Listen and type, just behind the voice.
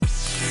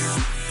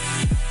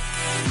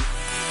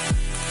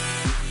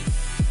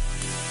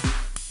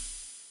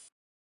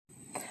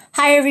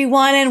Hi,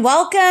 everyone, and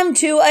welcome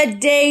to A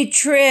Day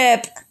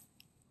Trip,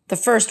 the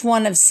first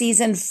one of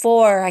season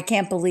 4. I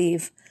can't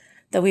believe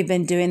that we've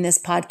been doing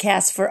this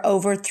podcast for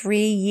over 3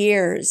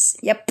 years.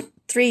 Yep,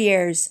 3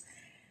 years.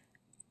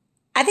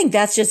 I think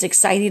that's just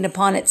exciting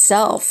upon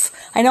itself.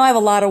 I know I have a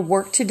lot of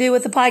work to do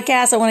with the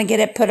podcast. I want to get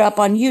it put up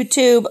on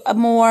YouTube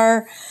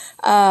more.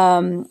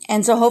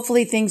 And so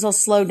hopefully things will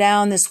slow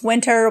down this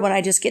winter when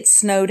I just get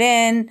snowed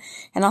in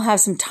and I'll have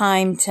some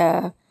time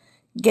to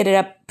get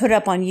it put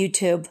up on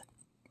YouTube.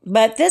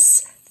 But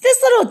this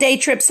little day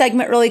trip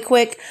segment really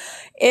quick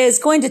is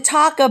going to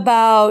talk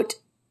about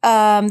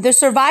the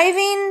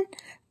surviving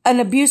an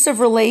abusive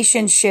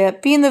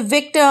relationship, being the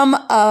victim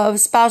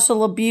of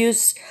spousal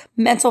abuse,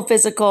 mental,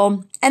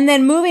 physical, and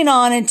then moving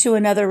on into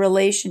another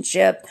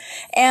relationship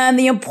and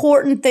the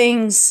important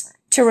things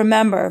to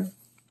remember.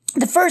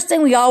 The first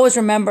thing we always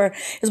remember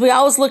is we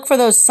always look for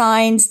those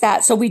signs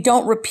so we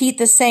don't repeat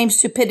the same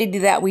stupidity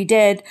that we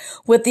did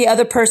with the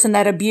other person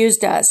that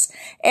abused us.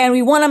 And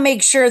we want to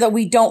make sure that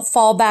we don't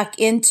fall back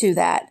into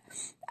that.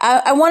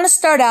 I want to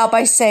start out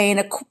by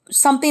saying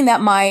something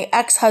that my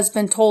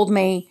ex-husband told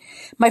me,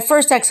 my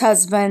first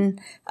ex-husband,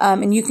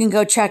 and you can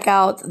go check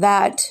out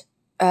that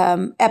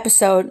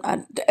episode.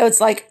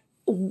 It's like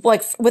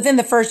within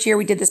the first year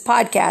we did this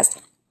podcast.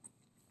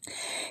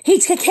 He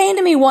came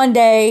to me one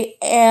day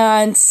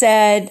and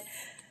said,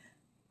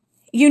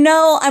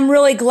 I'm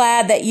really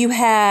glad that you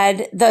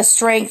had the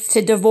strength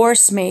to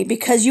divorce me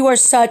because you are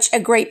such a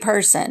great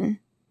person.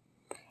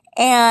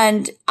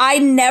 And I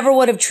never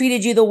would have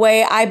treated you the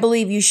way I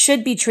believe you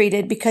should be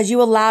treated because you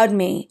allowed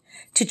me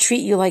to treat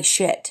you like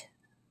shit.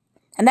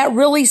 And that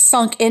really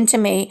sunk into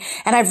me.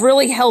 And I've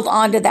really held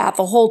on to that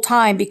the whole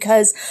time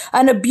because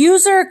an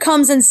abuser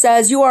comes and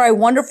says, you are a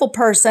wonderful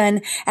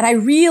person and I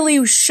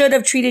really should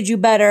have treated you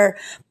better.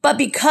 But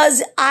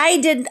because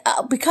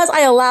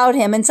I allowed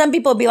him, and some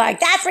people will be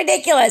like, that's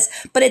ridiculous,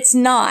 but it's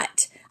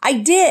not. I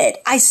did.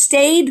 I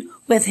stayed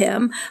with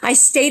him. I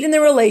stayed in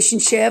the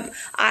relationship.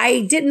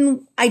 I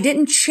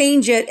didn't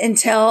change it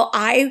until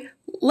I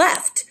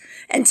left,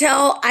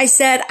 until I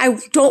said, I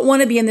don't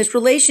want to be in this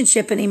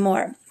relationship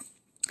anymore.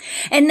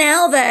 And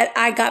now that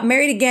I got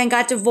married again,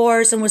 got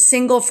divorced, and was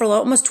single for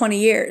almost 20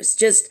 years,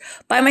 just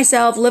by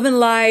myself, living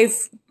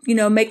life,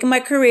 making my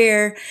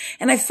career.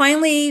 And I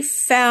finally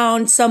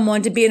found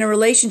someone to be in a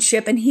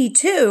relationship, and he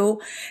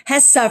too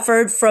has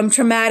suffered from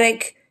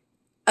traumatic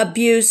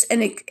abuse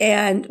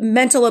and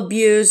mental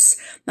abuse.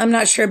 I'm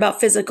not sure about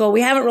physical.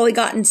 We haven't really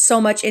gotten so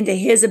much into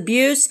his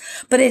abuse,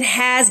 but it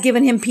has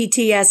given him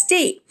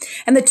PTSD.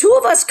 And the two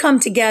of us come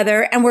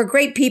together and we're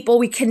great people.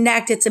 We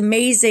connect. It's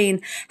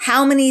amazing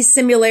how many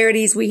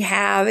similarities we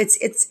have.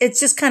 It's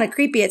just kind of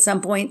creepy at some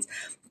points.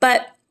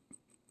 But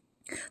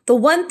the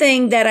one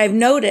thing that I've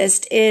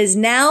noticed is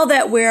now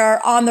that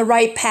we're on the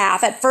right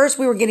path, at first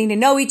we were getting to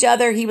know each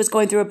other. He was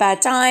going through a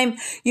bad time.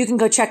 You can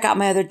go check out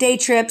my other day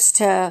trips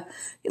to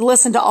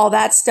listen to all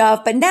that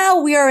stuff. But now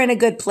we are in a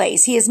good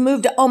place. He has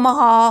moved to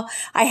Omaha.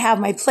 I have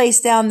my place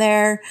down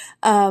there.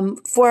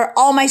 For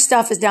all my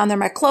stuff is down there.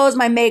 My clothes,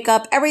 my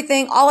makeup,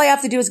 everything. All I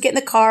have to do is get in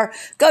the car,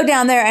 go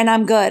down there, and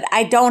I'm good.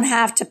 I don't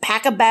have to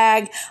pack a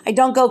bag. I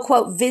don't go,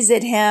 quote,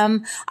 visit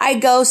him. I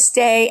go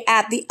stay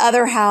at the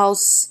other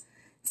house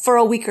for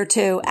a week or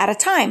two at a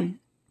time.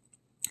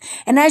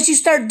 And as you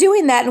start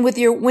doing that and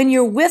when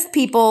you're with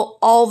people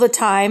all the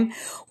time,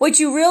 what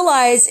you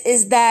realize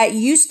is that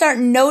you start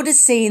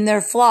noticing their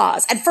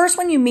flaws. At first,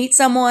 when you meet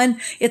someone,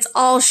 it's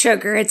all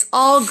sugar. It's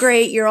all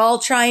great. You're all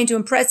trying to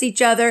impress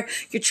each other.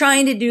 You're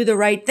trying to do the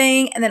right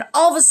thing. And then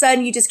all of a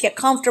sudden you just get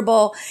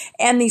comfortable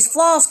and these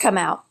flaws come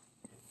out.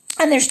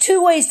 And there's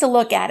two ways to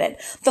look at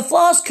it. The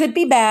flaws could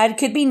be bad,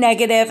 could be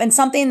negative, and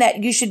something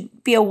that you should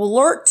be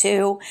alert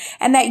to,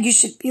 and that you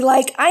should be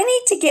like, I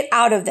need to get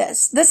out of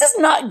this. This is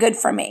not good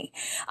for me.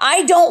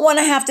 I don't want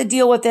to have to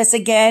deal with this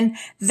again.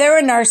 They're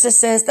a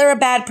narcissist. They're a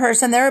bad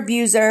person. They're an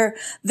abuser.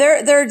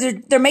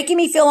 They're making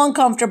me feel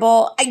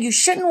uncomfortable. You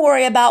shouldn't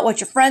worry about what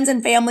your friends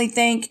and family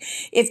think.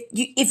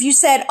 If you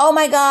said, oh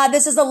my God,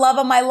 this is the love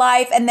of my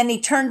life, and then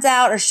he turns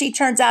out or she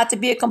turns out to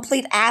be a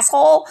complete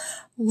asshole,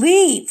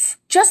 leave.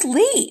 Just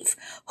leave.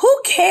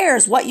 Who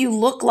cares what you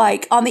look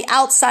like on the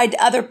outside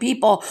to other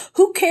people?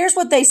 Who cares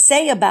what they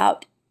say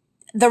about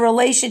the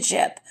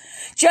relationship?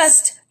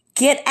 Just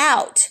get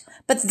out.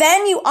 But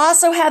then you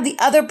also have the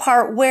other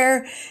part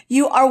where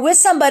you are with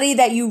somebody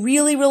that you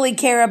really, really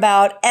care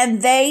about,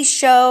 and they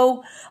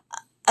show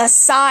a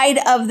side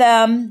of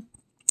them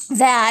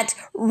that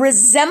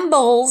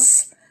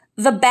resembles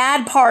the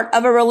bad part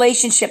of a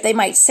relationship. They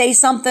might say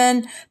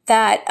something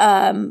that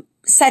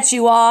sets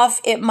you off.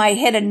 It might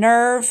hit a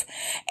nerve.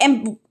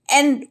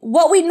 And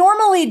what we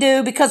normally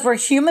do, because we're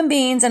human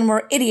beings and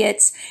we're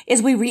idiots,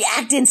 is we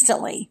react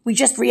instantly. We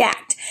just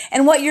react.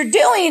 And what you're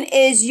doing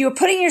is you're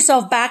putting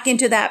yourself back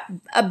into that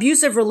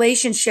abusive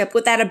relationship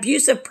with that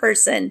abusive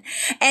person.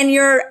 And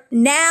you're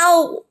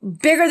now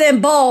bigger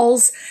than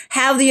balls,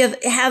 have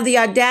the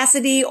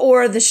audacity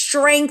or the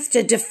strength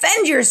to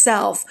defend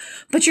yourself,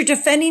 but you're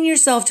defending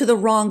yourself to the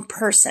wrong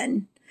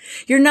person.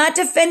 You're not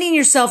defending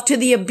yourself to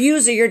the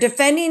abuser. You're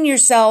defending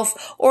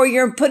yourself, or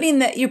you're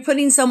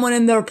putting someone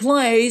in their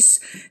place,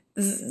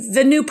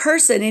 the new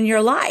person in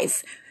your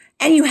life.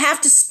 And you have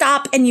to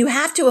stop and you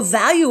have to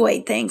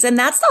evaluate things. And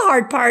that's the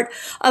hard part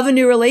of a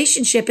new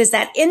relationship, is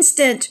that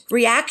instant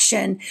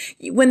reaction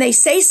when they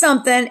say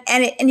something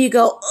and you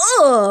go,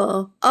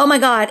 oh my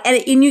God.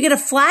 And you get a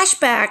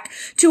flashback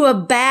to a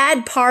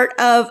bad part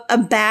of a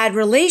bad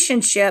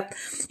relationship.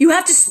 You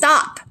have to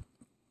stop.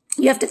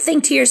 You have to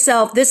think to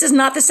yourself, this is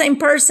not the same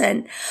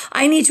person.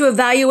 I need to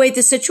evaluate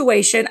the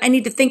situation. I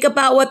need to think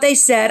about what they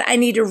said. I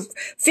need to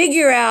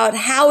figure out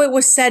how it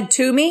was said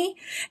to me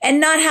and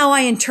not how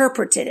I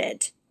interpreted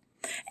it.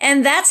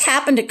 And that's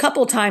happened a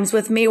couple times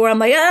with me where I'm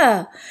like,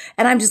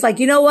 and I'm just like,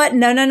 you know what?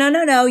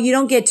 No. You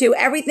don't get to.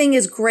 Everything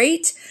is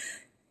great.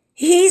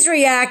 He's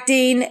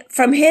reacting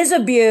from his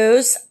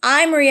abuse.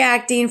 I'm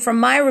reacting from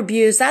my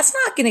abuse. That's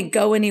not going to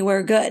go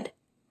anywhere good.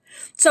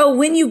 So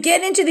when you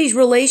get into these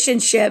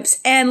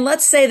relationships, and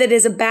let's say that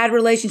is a bad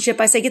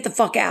relationship, I say, get the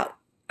fuck out.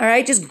 All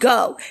right. Just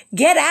go,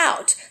 get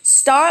out,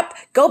 stop,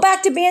 go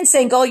back to being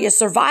single. You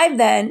survived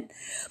then.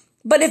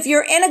 But if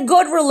you're in a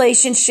good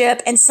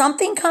relationship and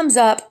something comes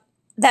up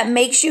that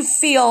makes you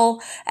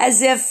feel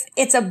as if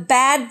it's a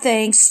bad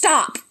thing,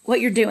 stop what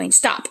you're doing.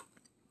 Stop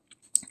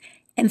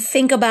and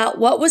think about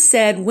what was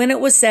said, when it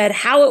was said,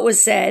 how it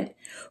was said,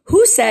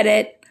 who said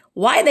it,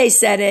 why they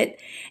said it,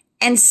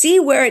 and see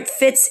where it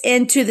fits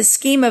into the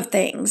scheme of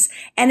things.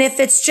 And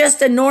if it's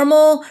just a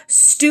normal,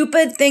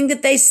 stupid thing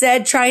that they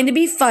said trying to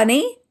be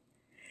funny,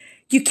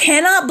 you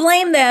cannot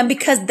blame them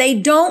because they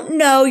don't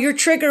know your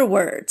trigger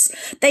words.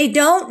 They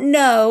don't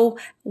know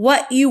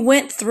what you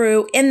went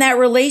through in that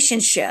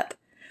relationship.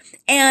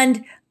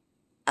 And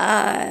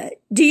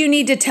do you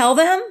need to tell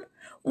them?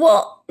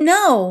 Well,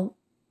 no.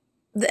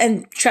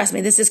 And trust me,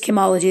 this is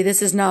chemology.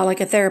 This is not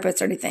like a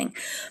therapist or anything.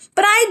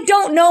 But I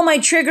don't know my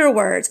trigger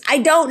words. I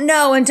don't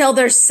know until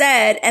they're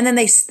said. And then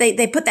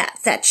they put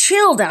that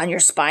chill down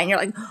your spine. You're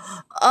like,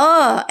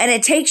 and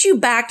it takes you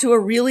back to a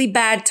really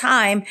bad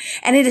time.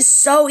 And it is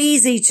so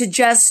easy to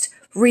just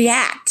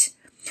react.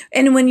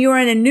 And when you're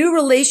in a new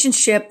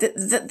relationship,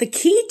 the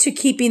key to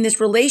keeping this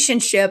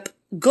relationship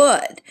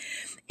good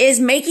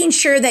is making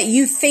sure that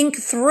you think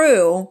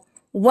through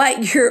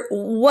what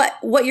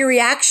your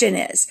reaction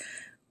is.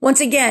 Once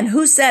again,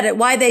 who said it?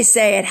 Why they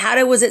say it?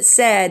 How was it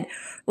said?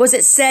 Was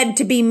it said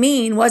to be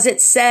mean? Was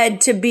it said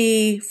to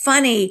be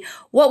funny?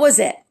 What was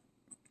it?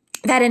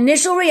 That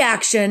initial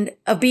reaction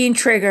of being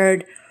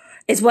triggered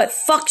is what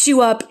fucks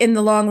you up in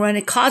the long run.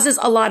 It causes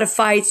a lot of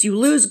fights. You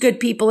lose good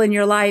people in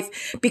your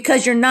life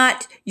because you're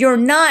not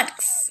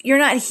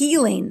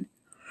healing.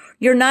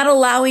 You're not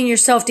allowing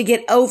yourself to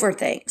get over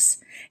things.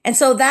 And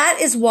so that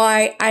is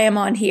why I am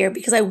on here,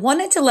 because I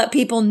wanted to let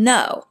people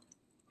know.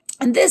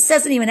 And this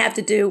doesn't even have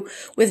to do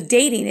with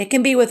dating. It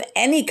can be with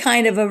any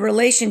kind of a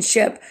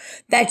relationship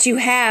that you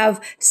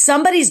have.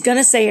 Somebody's going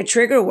to say a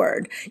trigger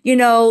word,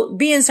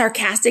 being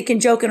sarcastic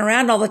and joking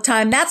around all the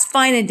time. That's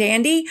fine and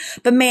dandy.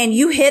 But man,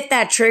 you hit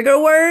that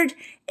trigger word,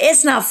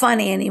 it's not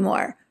funny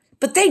anymore.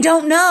 But they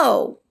don't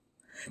know.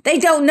 They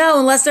don't know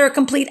unless they're a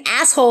complete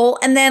asshole.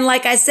 And then,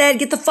 like I said,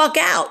 get the fuck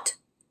out.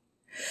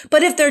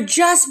 But if they're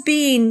just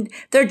being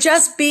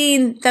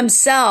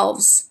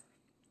themselves,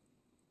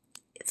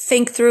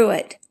 think through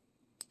it.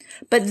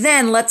 But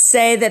then let's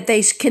say that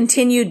they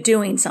continue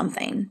doing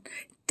something.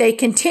 They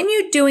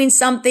continue doing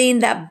something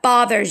that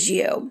bothers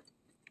you.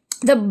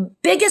 The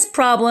biggest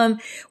problem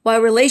why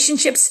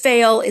relationships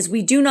fail is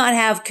we do not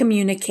have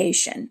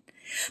communication.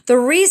 The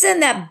reason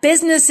that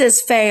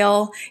businesses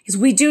fail is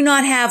we do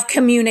not have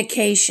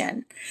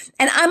communication.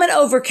 And I'm an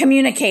over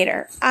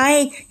communicator.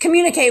 I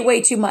communicate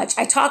way too much.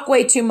 I talk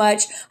way too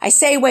much. I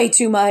say way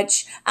too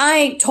much.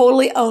 I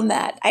totally own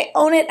that. I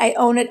own it. I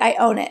own it. I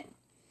own it.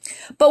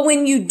 But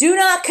when you do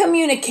not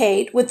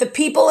communicate with the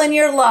people in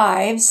your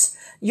lives,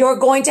 you're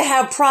going to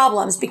have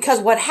problems, because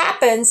what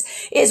happens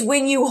is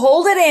when you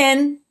hold it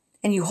in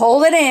and you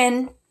hold it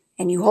in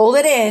and you hold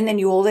it in and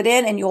you hold it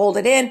in and you hold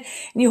it in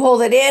and you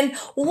hold it in,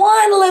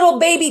 one little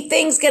baby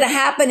thing's going to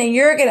happen and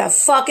you're going to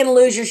fucking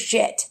lose your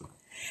shit.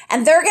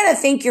 And they're going to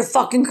think you're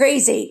fucking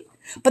crazy.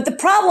 But the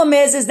problem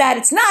is that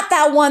it's not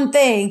that one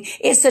thing.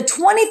 It's the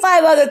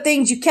 25 other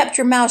things you kept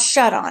your mouth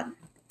shut on.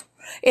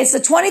 It's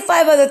the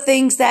 25 other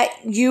things that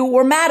you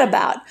were mad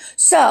about.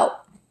 So,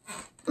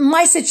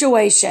 my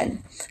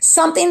situation,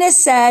 something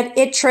is said,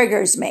 it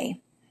triggers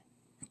me.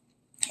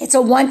 It's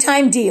a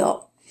one-time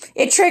deal.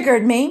 It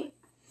triggered me.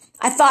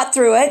 I thought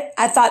through it.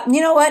 I thought,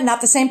 you know what?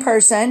 Not the same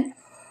person.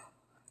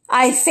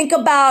 I think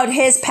about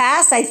his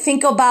past. I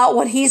think about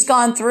what he's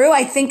gone through.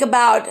 I think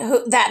about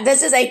that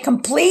this is a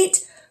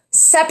complete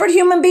separate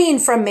human being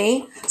from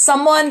me.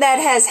 Someone that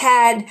has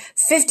had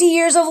 50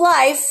 years of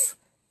life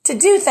to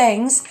do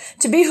things,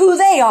 to be who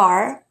they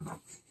are,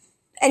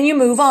 and you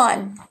move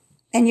on.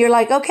 And you're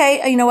like,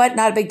 okay, you know what?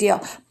 Not a big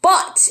deal.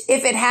 But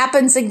if it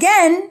happens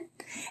again,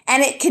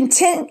 and it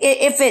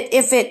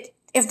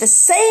if the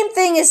same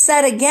thing is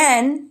said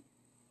again,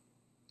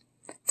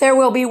 there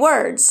will be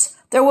words.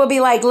 There will be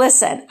like,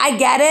 listen, I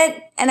get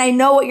it, and I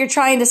know what you're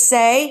trying to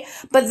say,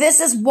 but this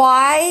is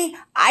why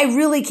I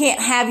really can't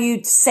have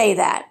you say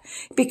that,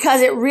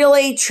 because it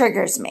really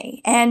triggers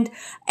me. And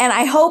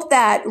I hope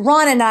that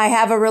Ron and I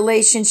have a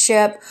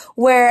relationship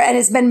where, and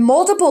it's been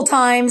multiple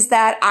times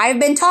that I've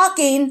been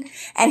talking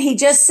and he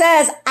just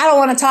says, I don't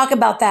want to talk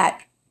about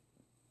that.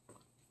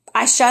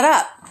 I shut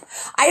up.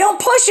 I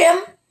don't push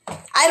him.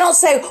 I don't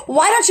say,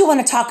 why don't you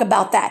want to talk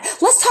about that?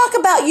 Let's talk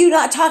about you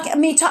not talking,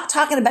 me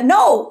talking about.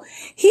 No,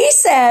 he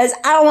says,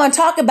 I don't want to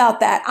talk about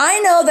that. I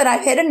know that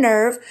I've hit a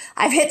nerve.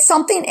 I've hit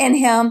something in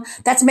him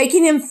that's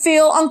making him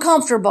feel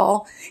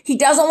uncomfortable. He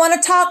doesn't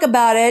want to talk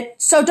about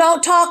it. So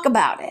don't talk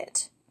about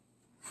it.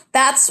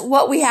 That's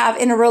what we have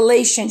in a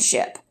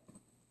relationship.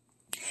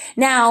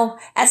 Now,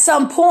 at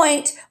some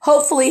point,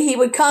 hopefully he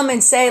would come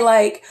and say,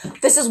 like,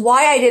 this is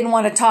why I didn't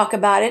want to talk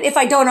about it, if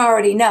I don't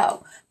already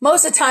know.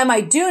 Most of the time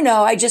I do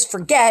know, I just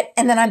forget.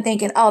 And then I'm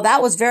thinking, oh,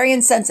 that was very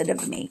insensitive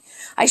of me.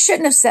 I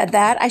shouldn't have said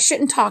that. I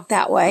shouldn't talk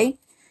that way.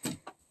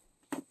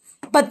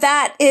 But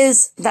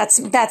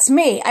that's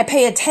me. I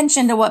pay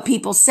attention to what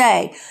people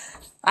say.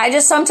 I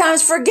just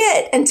sometimes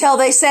forget until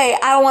they say,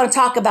 I don't want to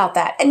talk about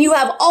that. And you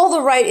have all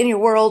the right in your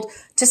world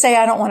to say,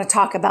 I don't want to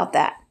talk about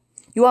that.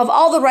 You have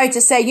all the right to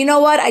say, you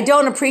know what? I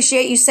don't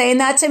appreciate you saying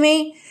that to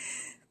me.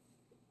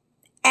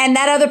 And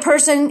that other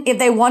person, if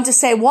they want to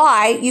say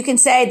why, you can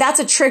say that's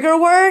a trigger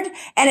word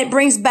and it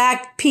brings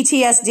back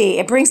PTSD.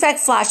 It brings back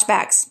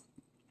flashbacks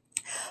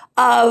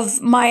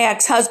of my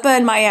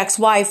ex-husband, my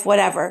ex-wife,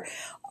 whatever.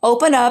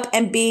 Open up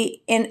and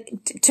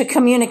to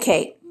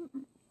communicate,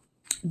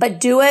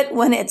 but do it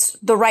when it's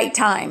the right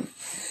time.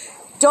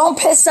 Don't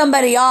piss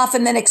somebody off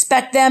and then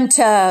expect them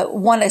to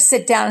want to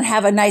sit down and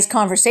have a nice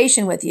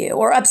conversation with you,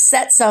 or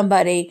upset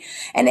somebody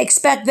and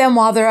expect them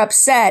while they're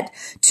upset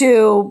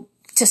to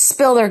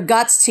spill their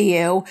guts to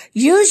you.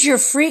 Use your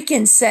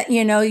freaking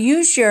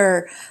use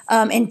your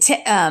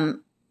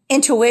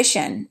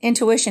intuition.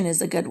 Intuition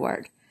is a good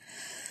word.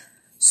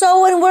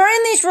 So when we're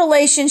in these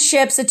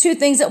relationships, the two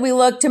things that we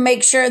look to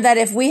make sure that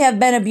if we have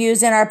been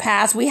abused in our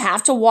past, we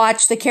have to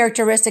watch the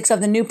characteristics of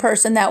the new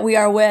person that we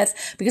are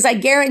with. Because I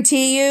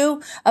guarantee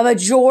you, a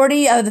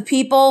majority of the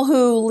people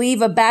who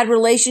leave a bad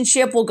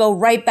relationship will go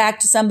right back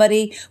to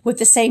somebody with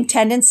the same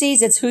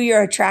tendencies. It's who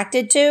you're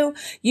attracted to.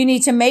 You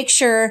need to make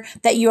sure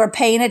that you are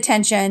paying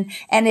attention.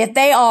 And if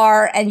they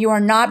are, and you are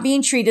not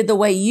being treated the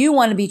way you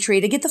want to be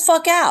treated, get the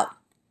fuck out.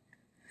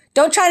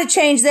 Don't try to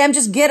change them.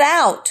 Just get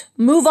out.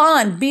 Move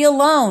on. Be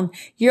alone.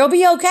 You'll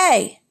be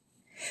okay.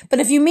 But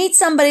if you meet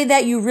somebody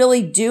that you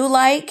really do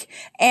like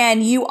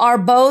and you are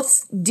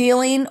both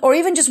dealing, or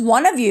even just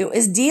one of you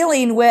is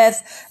dealing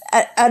with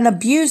an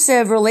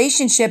abusive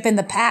relationship in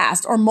the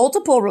past, or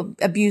multiple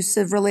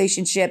abusive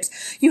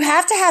relationships, you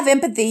have to have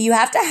empathy. You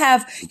have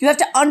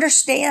to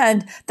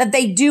understand that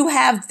they do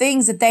have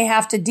things that they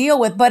have to deal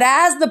with. But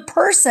as the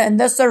person,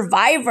 the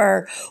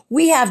survivor,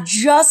 we have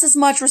just as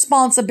much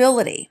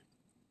responsibility.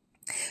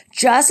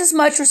 Just as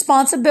much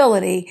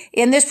responsibility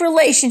in this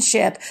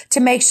relationship to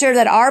make sure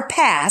that our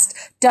past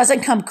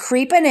doesn't come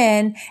creeping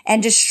in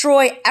and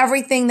destroy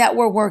everything that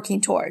we're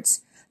working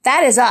towards.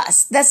 That is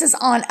us. This is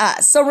on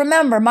us. So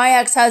remember, my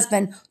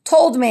ex-husband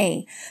told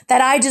me that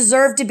I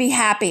deserve to be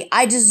happy.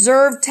 I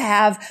deserve to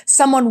have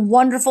someone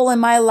wonderful in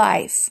my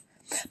life.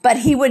 But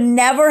he would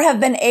never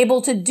have been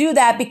able to do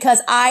that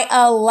because I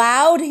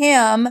allowed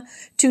him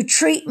to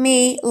treat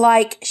me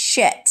like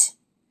shit.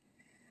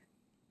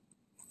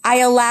 I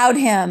allowed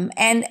him.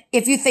 And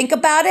if you think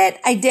about it,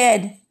 I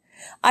did.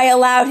 I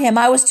allowed him.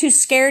 I was too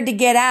scared to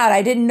get out.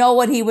 I didn't know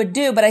what he would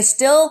do, but I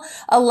still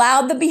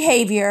allowed the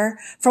behavior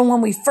from when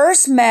we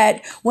first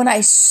met, when I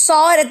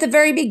saw it at the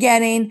very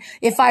beginning.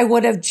 If I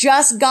would have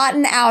just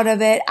gotten out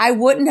of it, I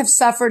wouldn't have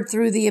suffered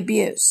through the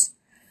abuse.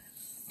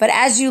 But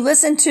as you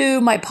listen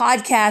to my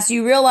podcast,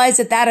 you realize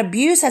that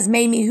abuse has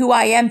made me who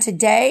I am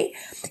today.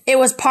 It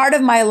was part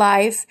of my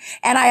life,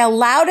 and I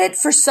allowed it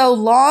for so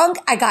long.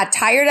 I got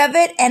tired of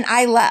it and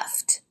I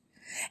left.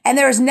 And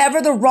there is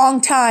never the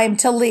wrong time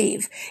to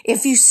leave.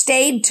 If you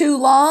stayed too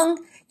long,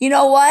 you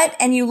know what?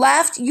 And you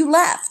left, you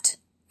left.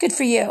 Good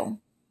for you.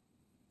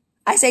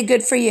 I say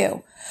good for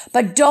you.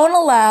 But don't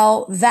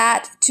allow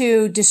that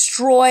to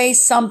destroy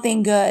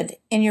something good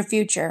in your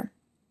future.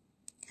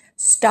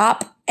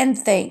 Stop and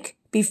think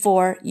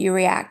before you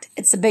react.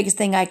 It's the biggest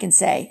thing I can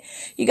say.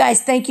 You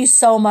guys, thank you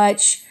so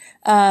much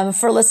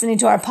for listening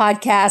to our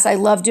podcast. I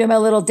love doing my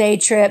little day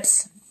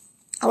trips.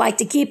 I like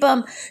to keep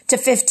them to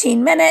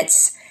 15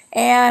 minutes,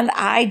 and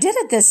I did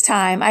it this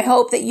time. I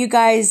hope that you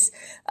guys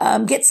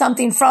get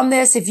something from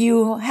this. If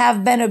you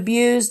have been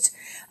abused,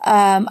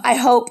 I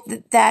hope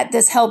that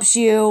this helps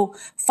you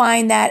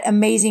find that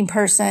amazing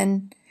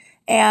person.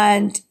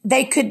 And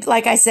they could,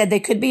 like I said,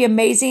 they could be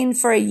amazing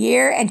for a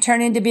year and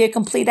turn into be a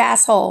complete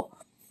asshole.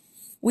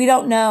 We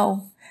don't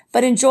know,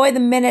 but enjoy the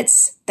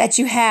minutes that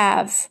you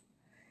have.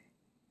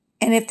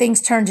 And if things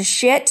turn to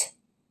shit,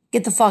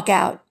 get the fuck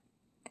out.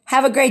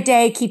 Have a great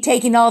day. Keep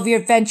taking all of your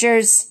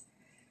adventures,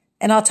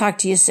 and I'll talk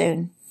to you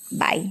soon.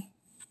 Bye.